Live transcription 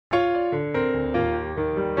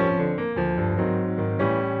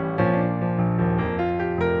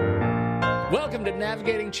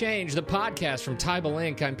Navigating Change, the podcast from Tybal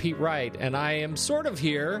Inc. I'm Pete Wright, and I am sort of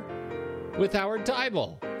here with Howard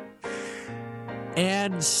Tybal.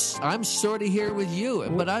 And I'm sort of here with you,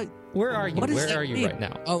 but Where are you? Where are you right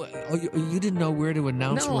now? Oh, you didn't know where to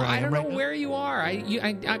announce where I am don't right know now? where you are.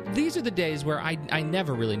 These are the days where I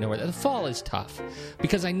never really know where. The fall is tough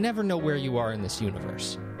because I never know where you are in this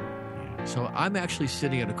universe. So I'm actually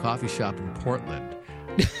sitting at a coffee shop in Portland.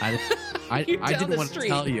 I didn't want to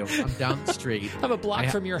tell you. I'm down the street. I'm a block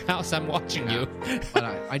from your house. I'm watching you. But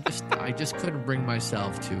I just couldn't bring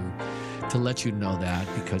myself to let you know that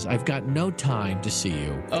because I've got no time to see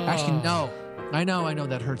you. Oh. Actually, no. I know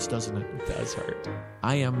that hurts, doesn't it? It does hurt.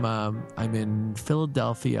 I'm in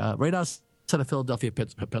Philadelphia, right outside of Philadelphia,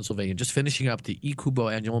 Pennsylvania, just finishing up the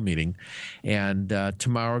eCubo annual meeting. And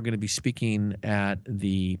tomorrow we're going to be speaking at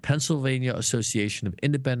the Pennsylvania Association of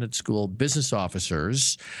Independent School Business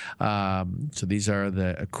Officers. So these are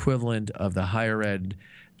the equivalent of the higher ed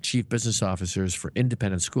chief business officers for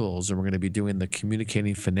independent schools. And we're going to be doing the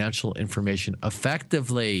Communicating Financial Information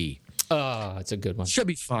Effectively. Oh, it's a good one. Should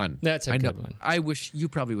be fun. That's a good one. You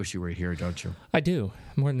probably wish you were here, don't you? I do,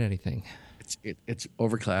 more than anything. It's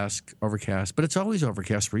overcast, but it's always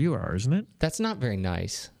overcast where you are, isn't it? That's not very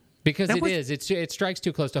nice. Because it strikes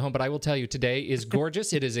too close to home. But I will tell you, today is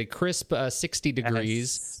gorgeous. It is a crisp 60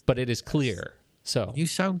 degrees, but it is clear. So you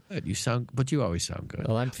sound good. But you always sound good.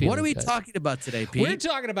 Well, I'm feeling What are we good. talking about today, Pete? We're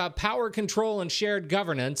talking about power control and shared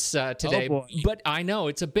governance today. Oh, boy. But I know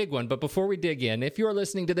it's a big one. But before we dig in, if you're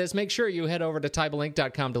listening to this, make sure you head over to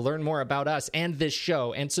TybalInc.com to learn more about us and this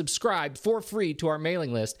show and subscribe for free to our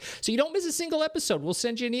mailing list so you don't miss a single episode. We'll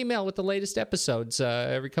send you an email with the latest episodes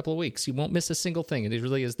every couple of weeks. You won't miss a single thing. It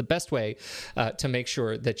really is the best way to make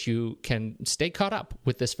sure that you can stay caught up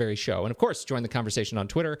with this very show. And, of course, join the conversation on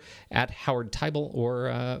Twitter at Howard Tybal or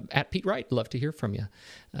at Pete Wright. Love to hear from you.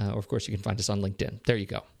 Or, of course, you can find us on LinkedIn. There you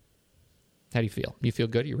go. How do you feel? You feel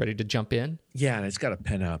good? You ready to jump in? Yeah, and it's got a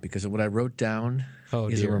pen out because what I wrote down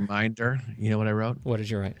is a reminder. You know what I wrote? What did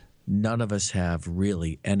you write? None of us have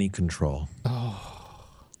really any control. Oh.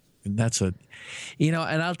 And that's and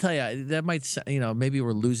I'll tell you, that might, maybe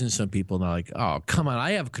we're losing some people now. Like, oh, come on,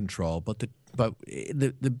 I have control. But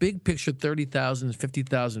the big picture, 30,000,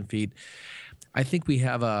 50,000 feet, I think we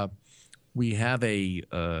have a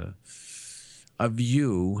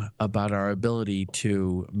view about our ability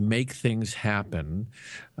to make things happen,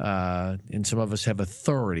 and some of us have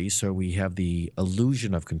authority, so we have the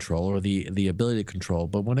illusion of control or the ability to control.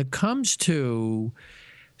 But when it comes to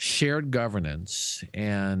shared governance,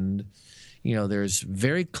 and there's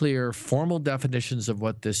very clear formal definitions of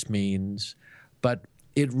what this means, but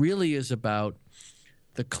it really is about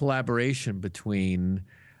the collaboration between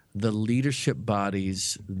the leadership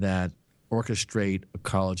bodies that orchestrate a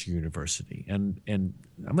college or university. And I'm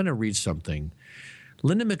going to read something.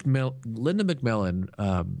 Linda McMillan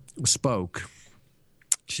spoke.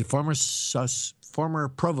 She's a former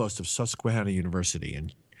provost of Susquehanna University,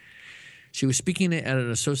 and she was speaking at an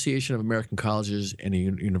Association of American Colleges and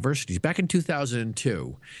Universities back in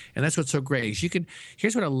 2002. And that's what's so great.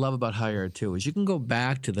 Here's what I love about higher ed, too, is you can go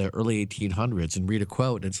back to the early 1800s and read a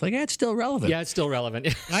quote, and it's like, it's still relevant. Yeah, it's still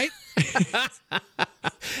relevant. Right?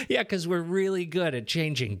 Yeah, because we're really good at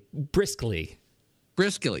changing briskly.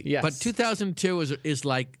 Yes. But 2002 is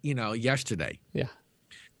like, yesterday. Yeah.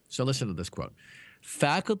 So listen to this quote.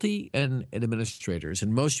 Faculty and administrators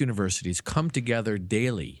in most universities come together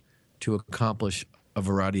daily to accomplish a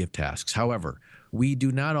variety of tasks. However, we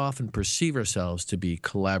do not often perceive ourselves to be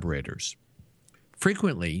collaborators.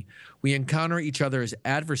 Frequently, we encounter each other as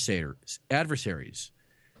adversaries,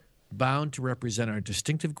 bound to represent our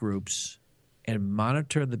distinctive groups and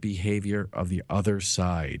monitor the behavior of the other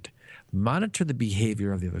side.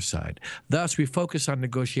 Thus, we focus on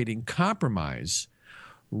negotiating compromise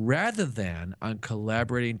rather than on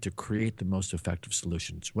collaborating to create the most effective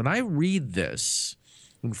solutions. When I read this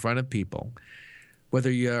in front of people,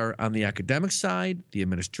 whether you're on the academic side, the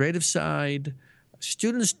administrative side,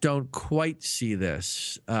 students don't quite see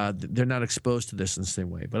this. They're not exposed to this in the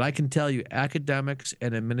same way. But I can tell you, academics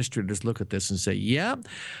and administrators look at this and say, yeah,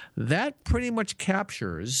 that pretty much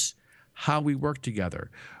captures how we work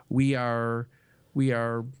together. We are,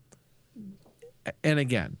 and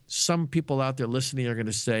again, some people out there listening are going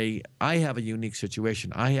to say, I have a unique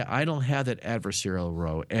situation. I don't have that adversarial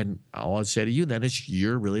role. And all I'd say to you then is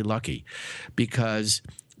you're really lucky, because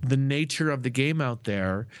the nature of the game out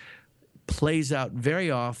there plays out very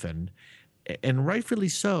often, and rightfully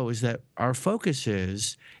so, is that our focus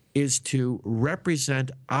is to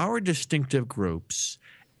represent our distinctive groups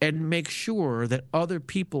and make sure that other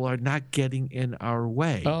people are not getting in our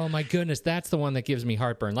way. Oh my goodness, that's the one that gives me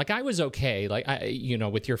heartburn. Like I was okay, like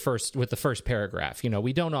with the first paragraph.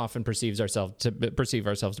 We don't often perceive ourselves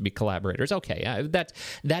to be collaborators. Okay,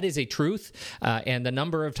 that is a truth, and the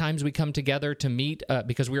number of times we come together to meet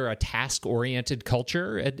because we're a task-oriented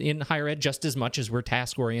culture in higher ed, just as much as we're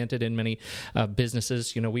task-oriented in many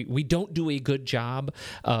businesses. We don't do a good job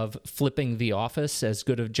of flipping the office as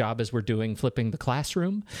good a job as we're doing flipping the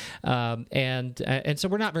classroom. And so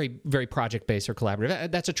we're not very, very project-based or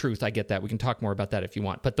collaborative. That's a truth. I get that. We can talk more about that if you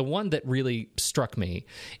want. But the one that really struck me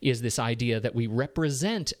is this idea that we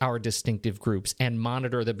represent our distinctive groups and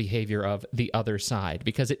monitor the behavior of the other side,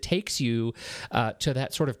 because it takes you to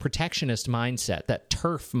that sort of protectionist mindset, that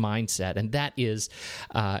turf mindset. And that is,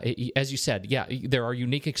 as you said, yeah, there are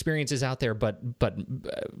unique experiences out there, but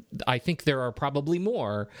I think there are probably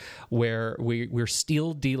more where we're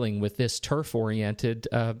still dealing with this turf-oriented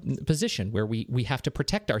position where we have to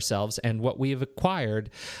protect ourselves and what we have acquired,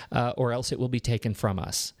 or else it will be taken from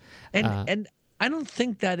us. And I don't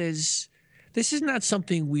think this is not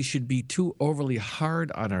something we should be too overly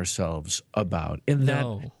hard on ourselves about.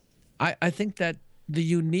 I think that the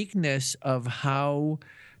uniqueness of how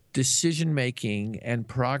decision-making and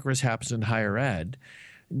progress happens in higher ed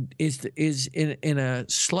is in a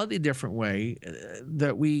slightly different way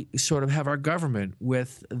that we sort of have our government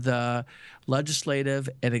with the legislative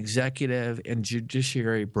and executive and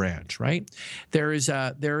judiciary branch, right? There is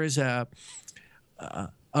a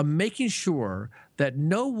making sure that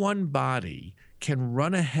no one body can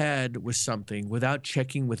run ahead with something without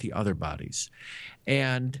checking with the other bodies.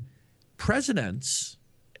 And presidents,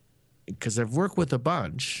 because I've worked with a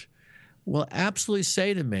bunch, will absolutely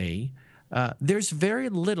say to me, there's very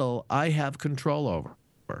little I have control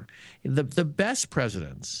over. The best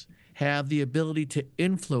presidents have the ability to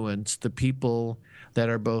influence the people that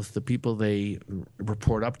are both the people they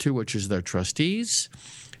report up to, which is their trustees,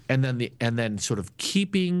 and then sort of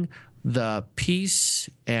keeping the peace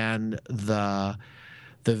and the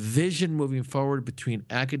vision moving forward between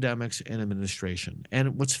academics and administration.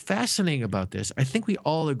 And what's fascinating about this, I think we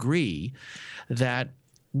all agree that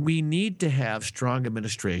we need to have strong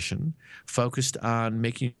administration focused on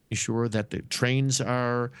making sure that the trains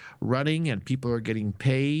are running and people are getting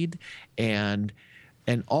paid, and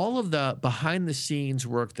all of the behind-the-scenes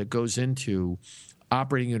work that goes into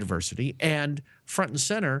operating university. And front and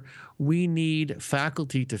center, we need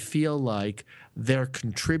faculty to feel like they're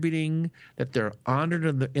contributing, that they're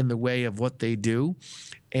honored in the way of what they do.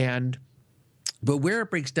 But where it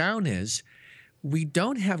breaks down is we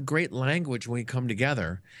don't have great language when we come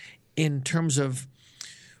together in terms of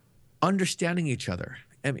understanding each other.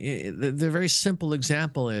 I mean, the very simple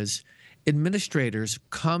example is administrators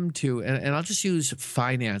come to, and I'll just use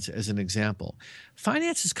finance as an example.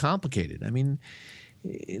 Finance is complicated. I mean,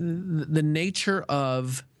 the nature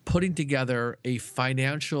of putting together a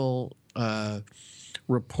financial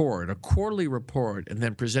report, a quarterly report, and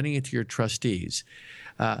then presenting it to your trustees.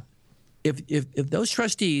 If those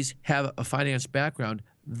trustees have a finance background,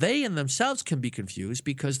 they in themselves can be confused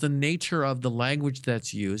because the nature of the language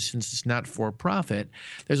that's used, since it's not for profit,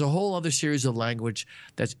 there's a whole other series of language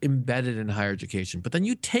that's embedded in higher education. But then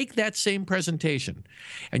you take that same presentation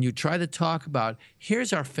and you try to talk about,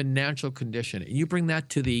 here's our financial condition, and you bring that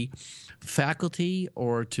to the faculty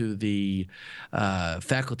or to the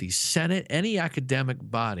faculty senate, any academic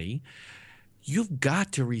body. You've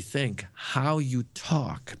got to rethink how you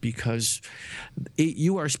talk because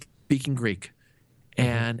you are speaking Greek.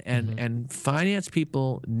 And finance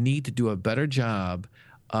people need to do a better job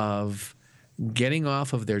of getting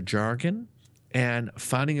off of their jargon and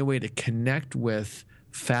finding a way to connect with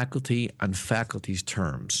faculty on faculty's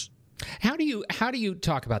terms. How do you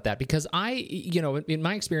talk about that? Because in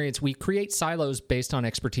my experience, we create silos based on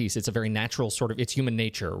expertise. It's a very natural sort of, it's human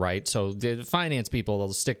nature, right? So the finance people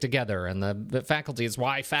will stick together, and the faculty is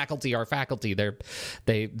why faculty are faculty.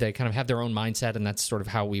 They kind of have their own mindset, and that's sort of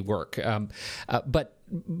how we work. But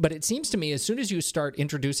it seems to me, as soon as you start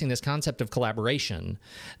introducing this concept of collaboration,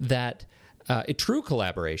 that a true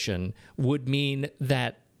collaboration would mean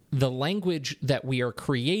that the language that we are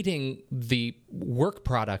creating the work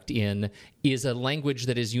product in is a language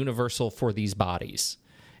that is universal for these bodies.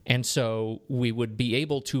 And so we would be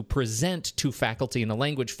able to present to faculty in a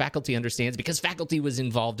language faculty understands because faculty was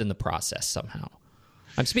involved in the process somehow.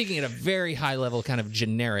 I'm speaking at a very high level, kind of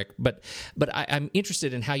generic, but I'm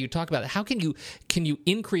interested in how you talk about it. How can you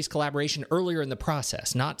increase collaboration earlier in the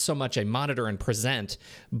process? Not so much a monitor and present,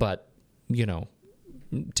 but,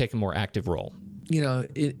 take a more active role. For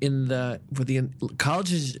the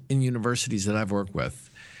colleges and universities that I've worked with,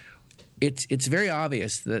 it's very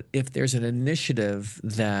obvious that if there's an initiative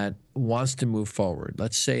that wants to move forward,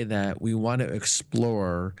 let's say that we want to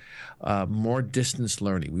explore more distance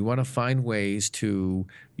learning, we want to find ways to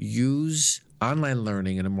use online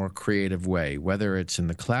learning in a more creative way, whether it's in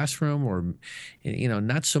the classroom or,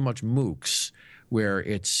 not so much MOOCs, where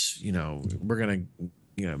it's, we're going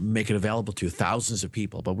to make it available to thousands of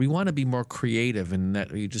people, but we want to be more creative in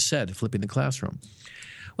that you just said, flipping the classroom.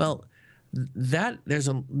 Well, there's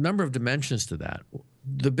a number of dimensions to that.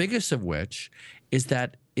 The biggest of which is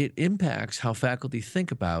that it impacts how faculty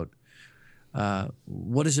think about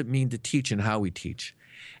what does it mean to teach and how we teach.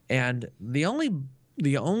 And the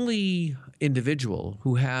only individual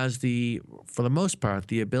who has for the most part,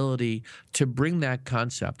 the ability to bring that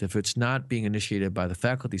concept, if it's not being initiated by the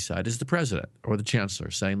faculty side, is the president or the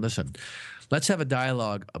chancellor saying, listen, let's have a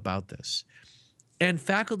dialogue about this. And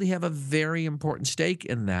faculty have a very important stake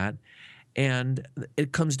in that. And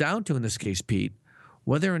it comes down to, in this case, Pete,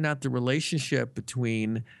 whether or not the relationship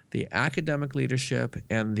between the academic leadership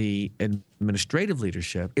and the administrative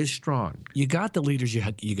leadership is strong. You got the leaders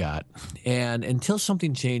you got, and until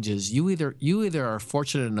something changes, you either are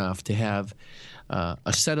fortunate enough to have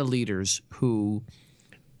a set of leaders who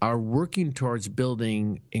are working towards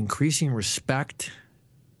building increasing respect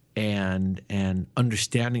and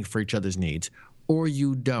understanding for each other's needs, or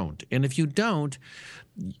you don't. And if you don't,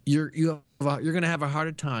 you're going to have a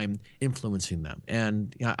harder time influencing them.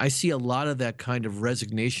 And I see a lot of that kind of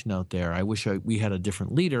resignation out there. I wish we had a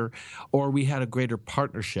different leader, or we had a greater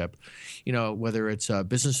partnership, whether it's a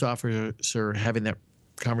business officer having that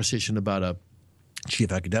conversation about a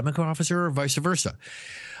chief academic officer or vice versa.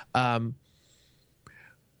 But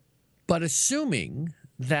assuming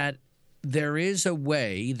that there is a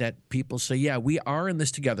way that people say, yeah, we are in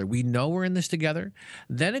this together, we know we're in this together,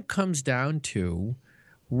 then it comes down to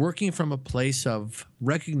working from a place of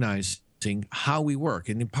recognizing how we work.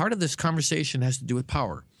 And part of this conversation has to do with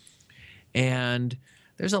power. And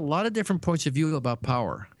there's a lot of different points of view about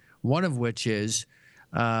power, one of which is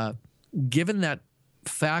given that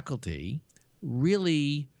faculty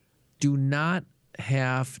really do not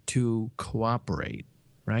have to cooperate,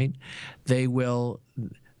 right? They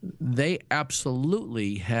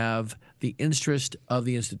absolutely have the interest of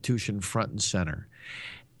the institution front and center.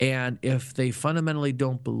 And if they fundamentally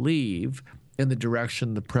don't believe in the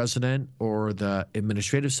direction the president or the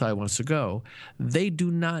administrative side wants to go, they do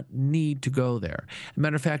not need to go there. As a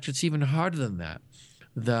matter of fact, it's even harder than that.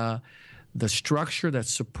 The structure that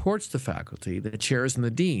supports the faculty, the chairs and the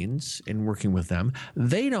deans in working with them,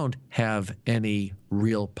 they don't have any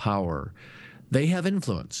real power. They have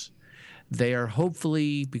influence. They are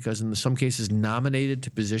hopefully, because in some cases nominated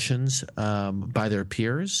to positions by their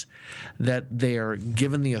peers, that they are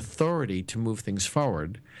given the authority to move things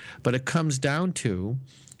forward. But it comes down to,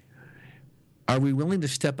 are we willing to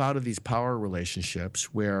step out of these power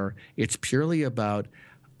relationships where it's purely about,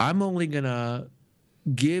 I'm only going to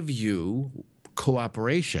give you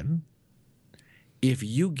cooperation if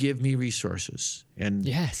you give me resources. And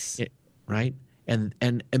yes. Right? And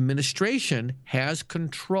administration has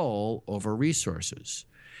control over resources.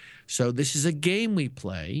 So this is a game we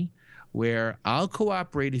play where I'll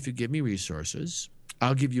cooperate if you give me resources.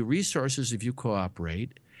 I'll give you resources if you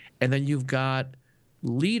cooperate. And then you've got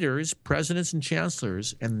leaders, presidents and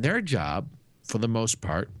chancellors, and their job, for the most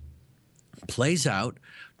part, plays out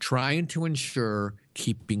trying to ensure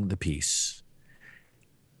keeping the peace.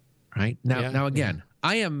 Right? Now again,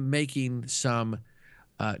 I am making some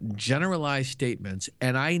generalized statements,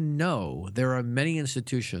 and I know there are many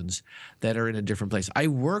institutions that are in a different place. I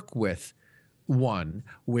work with one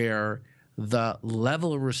where the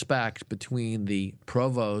level of respect between the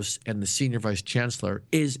provost and the senior vice chancellor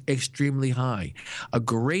is extremely high, a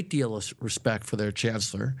great deal of respect for their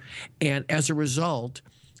chancellor, and as a result,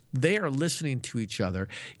 they are listening to each other.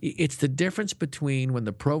 It's the difference between when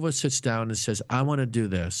the provost sits down and says, I want to do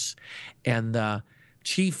this, and the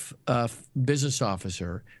chief business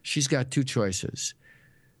officer, she's got two choices.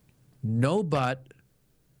 No, but,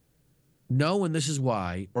 no, and this is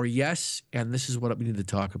why, or yes, and this is what we need to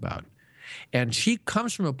talk about. And she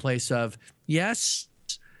comes from a place of yes,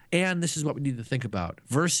 and this is what we need to think about,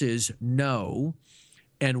 versus no,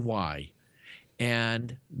 and why.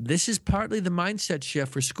 And this is partly the mindset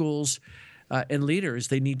shift for schools and leaders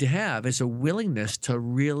they need to have, is a willingness to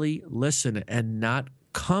really listen and not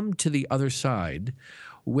come to the other side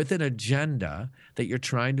with an agenda that you're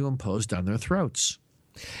trying to impose down their throats.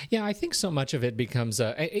 Yeah, I think so much of it becomes,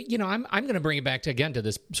 I'm going to bring it back again to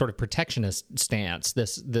this sort of protectionist stance,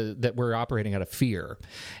 that we're operating out of fear,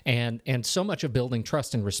 and so much of building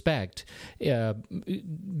trust and respect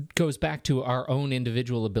goes back to our own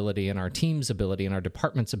individual ability and our team's ability and our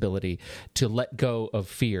department's ability to let go of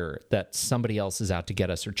fear that somebody else is out to get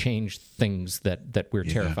us or change things that we're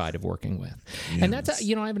terrified of working with. Yes. And that's,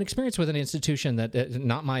 I have an experience with an institution that,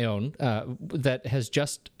 not my own, that has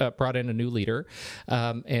just brought in a new leader.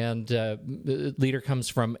 And the leader comes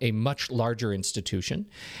from a much larger institution,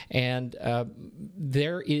 and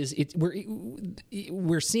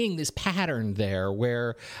we're seeing this pattern there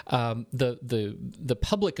where the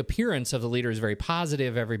public appearance of the leader is very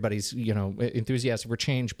positive. Everybody's enthusiastic for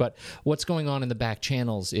change, but what's going on in the back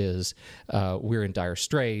channels is we're in dire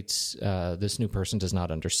straits. This new person does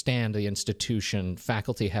not understand the institution.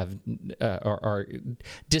 Faculty are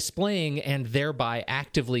displaying and thereby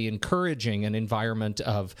actively encouraging an environment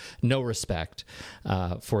of no respect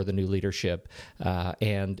for the new leadership,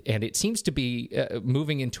 and it seems to be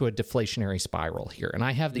moving into a deflationary spiral here. And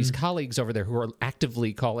I have these colleagues over there who are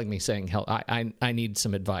actively calling me saying, "Hell, I need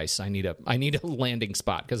some advice. I need a landing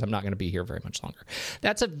spot because I'm not going to be here very much longer."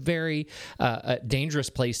 That's a very dangerous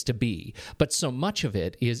place to be. But so much of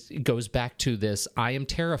it goes back to this: I am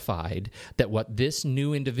terrified that what this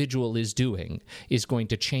new individual is doing is going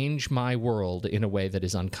to change my world in a way that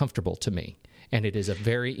is uncomfortable to me. And it is a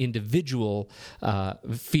very individual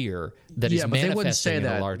fear that is manifesting in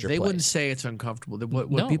a larger place. They wouldn't say it's uncomfortable.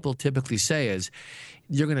 What people typically say is,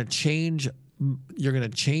 "You're going to change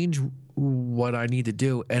what I need to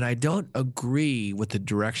do," and I don't agree with the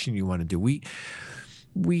direction you want to do. We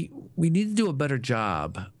need to do a better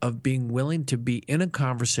job of being willing to be in a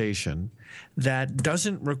conversation that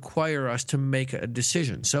doesn't require us to make a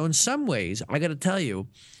decision. So in some ways, I got to tell you,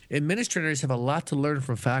 administrators have a lot to learn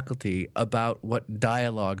from faculty about what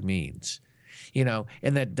dialogue means.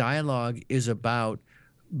 And that dialogue is about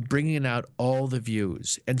bringing out all the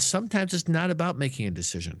views. And sometimes it's not about making a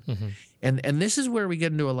decision. Mm-hmm. And this is where we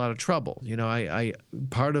get into a lot of trouble. I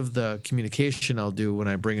part of the communication I'll do when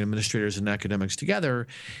I bring administrators and academics together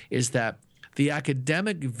is that the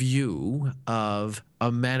academic view of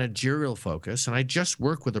a managerial focus, and I just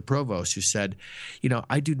worked with a provost who said,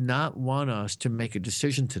 I do not want us to make a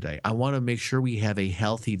decision today. I want to make sure we have a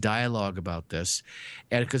healthy dialogue about this,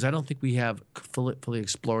 and because I don't think we have fully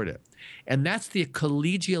explored it. And that's the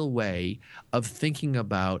collegial way of thinking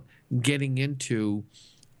about getting into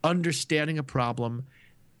understanding a problem.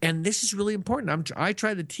 And this is really important. I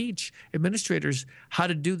try to teach administrators how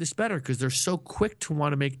to do this better because they're so quick to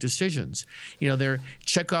want to make decisions. They're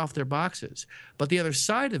check off their boxes. But the other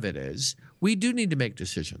side of it is we do need to make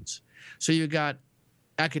decisions. So you've got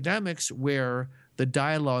academics where the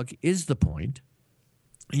dialogue is the point,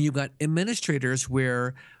 and you've got administrators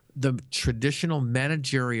where the traditional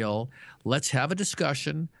managerial, let's have a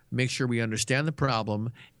discussion, make sure we understand the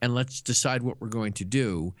problem, and let's decide what we're going to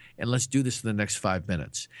do, and let's do this in the next 5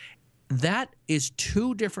 minutes. That is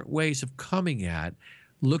two different ways of coming at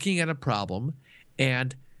looking at a problem,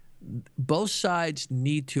 and both sides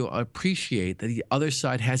need to appreciate that the other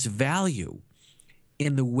side has value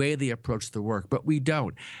in the way they approach the work, but we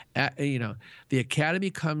don't. The academy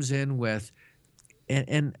comes in with,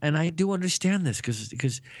 and I do understand this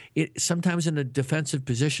because it sometimes in a defensive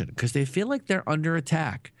position because they feel like they're under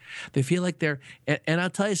attack. They feel like and I'll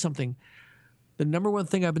tell you something. The number one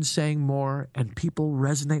thing I've been saying more, and people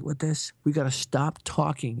resonate with this, we got to stop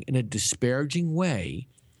talking in a disparaging way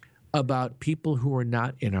about people who are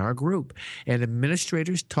not in our group. And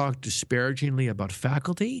administrators talk disparagingly about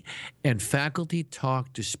faculty, and faculty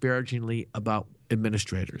talk disparagingly about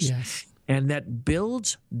administrators. Yes. And that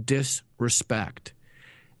builds disrespect.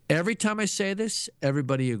 Every time I say this,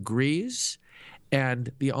 everybody agrees.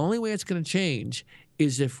 And the only way it's going to change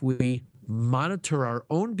is if we monitor our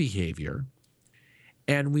own behavior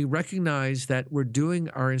and we recognize that we're doing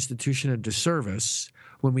our institution a disservice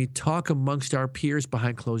when we talk amongst our peers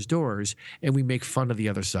behind closed doors and we make fun of the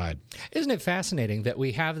other side. Isn't it fascinating that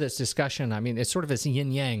we have this discussion? I mean, it's sort of this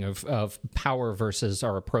yin-yang of power versus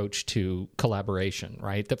our approach to collaboration,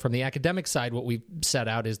 right? That from the academic side, what we've set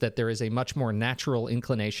out is that there is a much more natural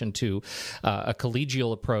inclination to a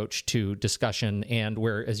collegial approach to discussion, and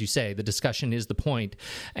where, as you say, the discussion is the point,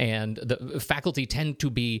 and the faculty tend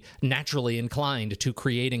to be naturally inclined to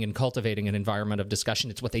creating and cultivating an environment of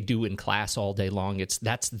discussion. It's what they do in class all day long.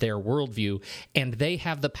 That's their worldview, and they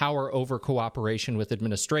have the power over cooperation with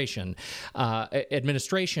administration.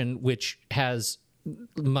 Administration, which has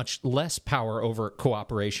much less power over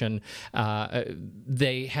cooperation.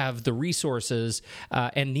 They have the resources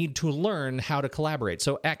and need to learn how to collaborate.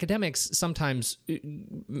 So academics sometimes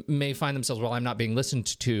may find themselves, well, I'm not being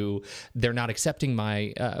listened to. They're not accepting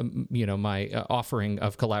my, my offering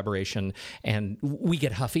of collaboration, and we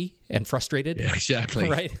get huffy and frustrated. Yeah, exactly.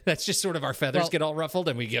 Right. That's just sort of our feathers get all ruffled,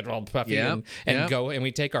 and we get all puffy and go, and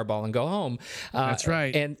we take our ball and go home. That's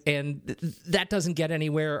right. And that doesn't get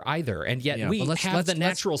anywhere either. And yet we have the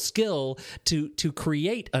natural skill to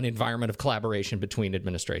create an environment of collaboration between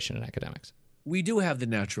administration and academics. We do have the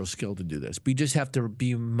natural skill to do this. We just have to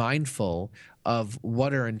be mindful of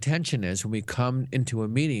what our intention is when we come into a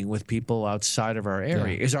meeting with people outside of our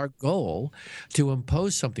area. Yeah. Is our goal to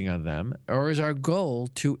impose something on them, or is our goal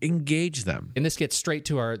to engage them? And this gets straight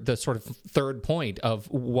to the sort of third point of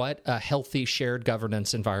what a healthy shared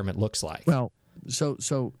governance environment looks like. Well,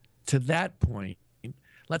 so to that point,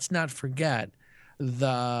 let's not forget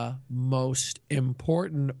the most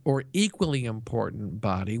important or equally important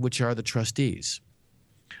body, which are the trustees,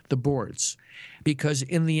 the boards. Because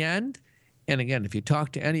in the end, and again, if you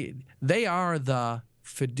talk to they are the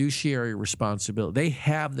fiduciary responsibility. They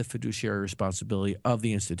have the fiduciary responsibility of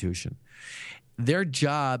the institution. Their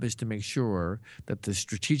job is to make sure that the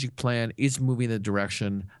strategic plan is moving in the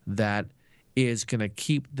direction that is going to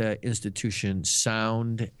keep the institution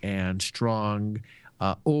sound and strong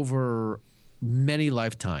over many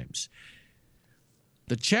lifetimes.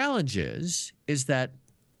 The challenge is that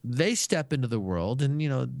they step into the world, and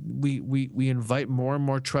we invite more and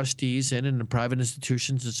more trustees in the private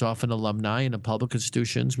institutions. It's often alumni. In the public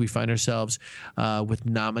institutions, we find ourselves with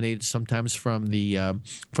nominated sometimes from the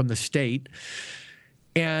state,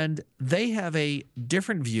 and they have a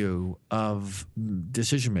different view of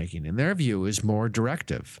decision making, and their view is more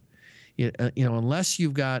directive. Unless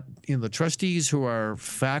you've got the trustees who are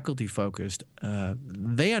faculty focused,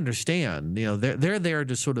 they understand. They're there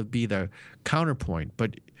to sort of be the counterpoint.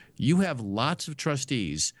 But you have lots of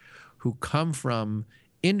trustees who come from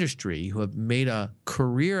industry, who have made a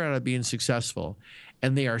career out of being successful,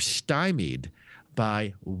 and they are stymied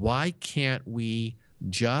by, why can't we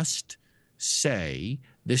just say,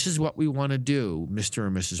 this is what we want to do, Mr.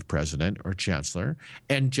 or Mrs. President or Chancellor,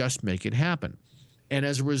 and just make it happen. And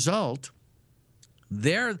as a result,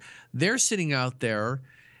 they're sitting out there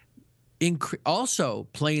also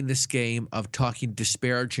playing this game of talking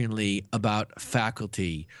disparagingly about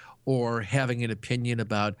faculty, or having an opinion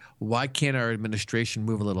about why can't our administration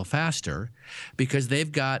move a little faster, because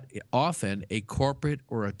they've got often a corporate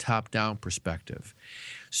or a top-down perspective.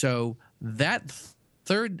 So that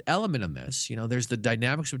third element of this, there's the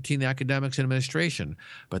dynamics between the academics and administration,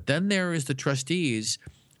 but then there is the trustees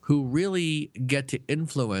who really get to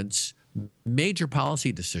influence major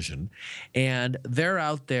policy decision, and they're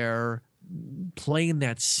out there playing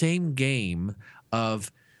that same game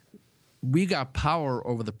of, we got power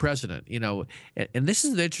over the president, and this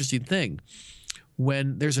is the interesting thing.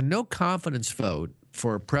 When there's a no confidence vote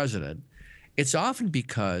for a president, it's often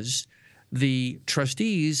because the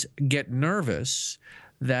trustees get nervous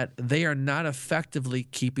that they are not effectively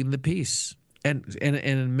keeping the peace. And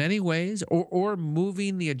in many ways, or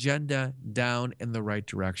moving the agenda down in the right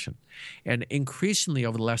direction. And increasingly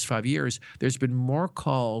over the last 5 years, there's been more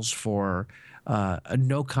calls for a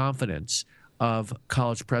no confidence of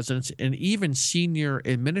college presidents and even senior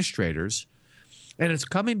administrators. And it's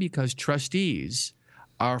coming because trustees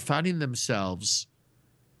are finding themselves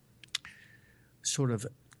sort of,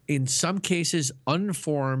 in some cases,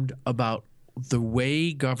 uninformed about the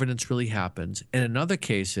way governance really happens, and in other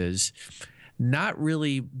cases, not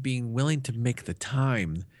really being willing to make the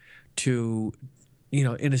time to,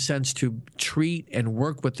 in a sense, to treat and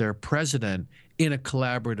work with their president in a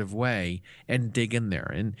collaborative way and dig in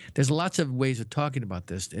there. And there's lots of ways of talking about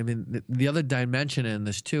this. I mean, the other dimension in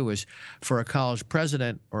this, too, is for a college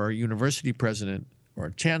president or a university president or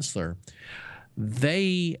a chancellor,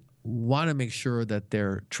 they want to make sure that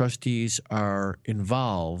their trustees are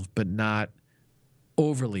involved but not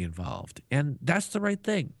overly involved. And that's the right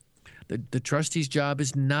thing. The trustee's job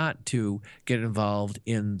is not to get involved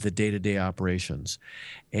in the day-to-day operations.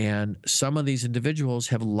 And some of these individuals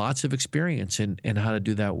have lots of experience in how to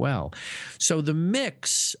do that well. So the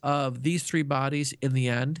mix of these three bodies in the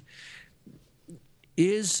end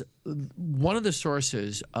is one of the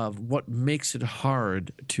sources of what makes it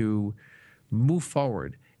hard to move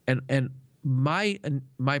forward. And my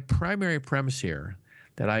primary premise here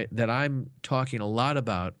that I'm talking a lot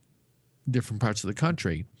about different parts of the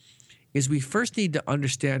country is we first need to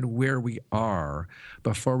understand where we are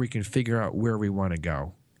before we can figure out where we want to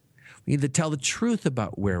go. We need to tell the truth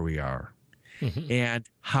about where we are. and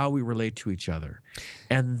how we relate to each other.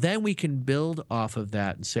 And then we can build off of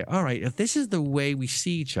that and say, all right, if this is the way we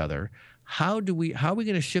see each other, how are we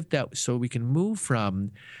going to shift that so we can move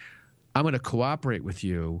from I'm going to cooperate with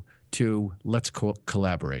you to let's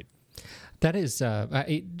collaborate? That is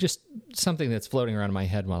just something that's floating around in my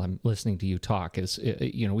head while I'm listening to you talk. Is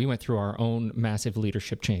we went through our own massive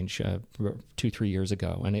leadership change 2-3 years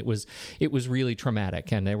ago, and it was really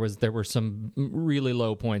traumatic. And there were some really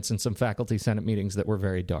low points in some faculty senate meetings that were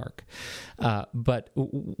very dark. But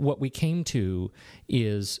what we came to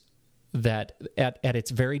is that at its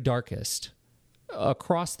very darkest,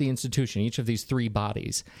 across the institution, each of these three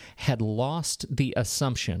bodies had lost the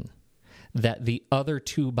assumption that the other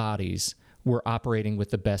two bodies were operating with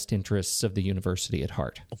the best interests of the university at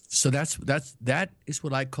heart. So that is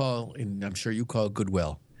what I call, and I'm sure you call,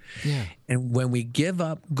 goodwill. Yeah. And when we give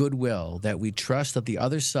up goodwill, that we trust that the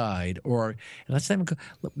other side,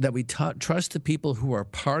 that we trust the people who are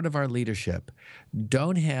part of our leadership,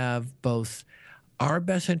 don't have both our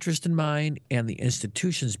best interest in mind and the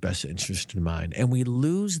institution's best interest in mind, and we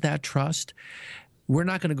lose that trust, we're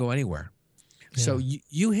not going to go anywhere. Yeah. So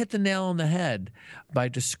you hit the nail on the head by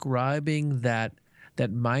describing that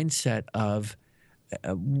mindset of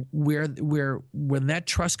where when that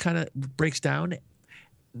trust kind of breaks down,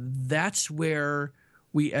 that's where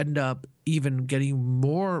we end up even getting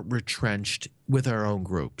more retrenched with our own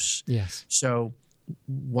groups. Yes. So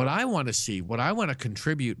what I want to see, what I want to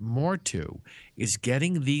contribute more to, is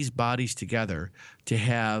getting these bodies together to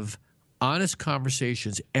have honest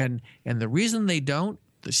conversations. And the reason they don't,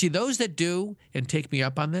 see, those that do and take me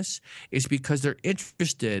up on this is because they're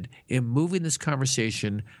interested in moving this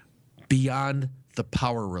conversation beyond the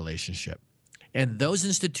power relationship. And those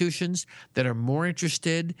institutions that are more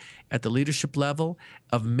interested at the leadership level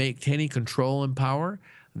of maintaining control and power,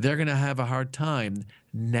 they're going to have a hard time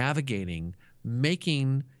navigating,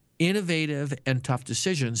 making innovative and tough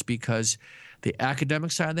decisions, because the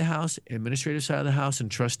academic side of the house, administrative side of the house,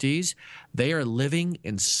 and trustees, they are living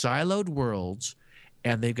in siloed worlds,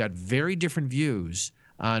 and they've got very different views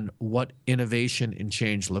on what innovation and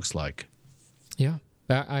change looks like. Yeah.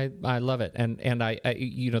 I love it, and I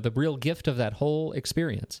the real gift of that whole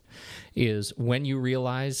experience is when you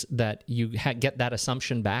realize that you get that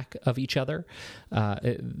assumption back of each other,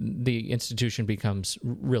 the institution becomes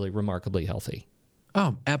really remarkably healthy.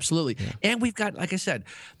 Oh, absolutely. Yeah. And we've got, like I said,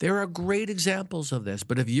 there are great examples of this.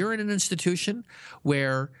 But if you're in an institution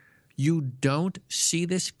where you don't see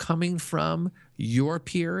this coming from your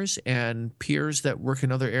peers and peers that work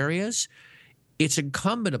in other areas, it's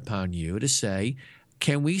incumbent upon you to say,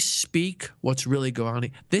 can we speak what's really going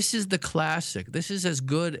on? This is the classic. This is as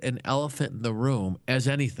good an elephant in the room as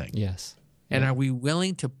anything. Yes. And are we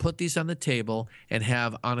willing to put these on the table and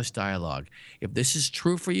have honest dialogue? If this is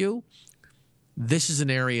true for you, this is an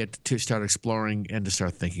area to start exploring and to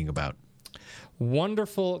start thinking about.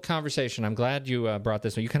 Wonderful conversation. I'm glad you brought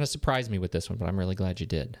this one. You kind of surprised me with this one, but I'm really glad you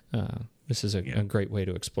did. This is a great way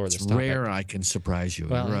to explore this topic. It's rare I can surprise you.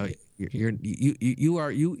 Well,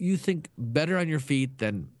 you think better on your feet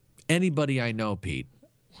than anybody I know, Pete.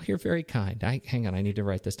 Well, you're very kind. Hang on, I need to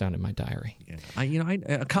write this down in my diary. Yeah.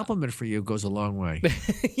 A compliment for you goes a long way.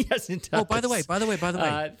 Yes, it does. Oh, by the way.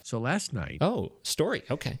 So last night. Oh, story.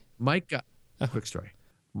 Okay. Quick story.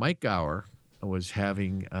 Mike Gower was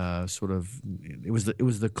having it was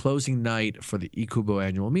the closing night for the eQubo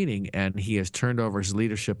annual meeting, and he has turned over his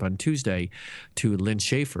leadership on Tuesday to Lynn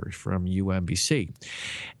Schaefer from UMBC.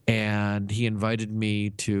 And he invited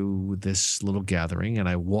me to this little gathering, and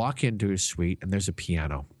I walk into his suite, and there's a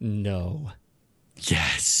piano. No.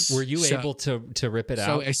 Yes. Were you able to rip it out?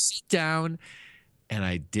 So I sit down, and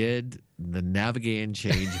I did the Navigate and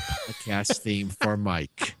Change podcast theme for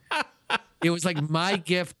Mike. It was like my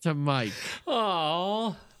gift to Mike.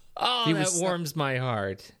 Oh, that warms my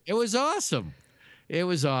heart. It was awesome.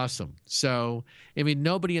 So, I mean,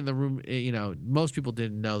 nobody in the room, most people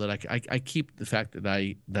didn't know that I keep the fact that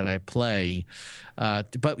I play.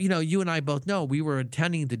 But, you and I both know we were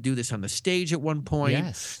intending to do this on the stage at one point.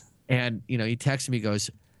 Yes. And, he texted me, goes,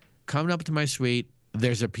 coming up to my suite,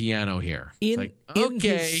 there's a piano here. In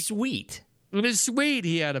his suite? In his suite,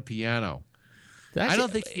 he had a piano. I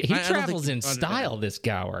don't think he travels in style, this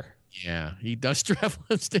Gower. Yeah, he does travel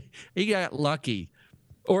in style. He got lucky.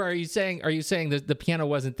 Or are you saying that the piano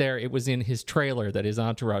wasn't there? It was in his trailer that his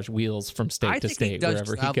entourage wheels from state to state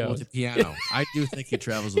wherever he goes. With a piano. I do think he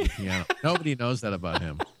travels with a piano. Nobody knows that about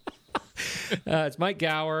him. It's Mike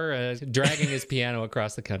Gower dragging his piano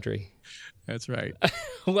across the country. That's right.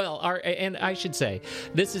 Well, and I should say,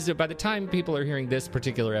 this is by the time people are hearing this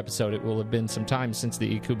particular episode, it will have been some time since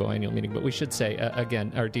the Ikubo annual meeting. But we should say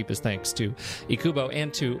again our deepest thanks to Ikubo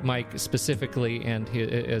and to Mike specifically, and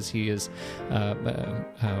as he is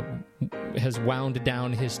has wound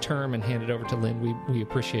down his term and handed over to Lynn. We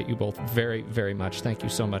appreciate you both very, very much. Thank you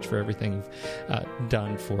so much for everything you've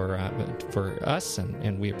done for us,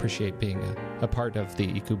 and we appreciate being a part of the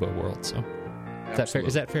Ikubo world. So,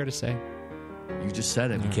 is that fair to say? You just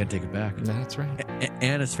said it. You can't take it back. That's right.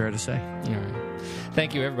 And it's fair to say. All right.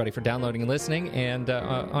 Thank you, everybody, for downloading and listening. And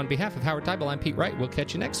on behalf of Howard Teibel, I'm Pete Wright. We'll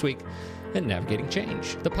catch you next week in Navigating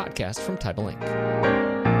Change, the podcast from Teibel Inc.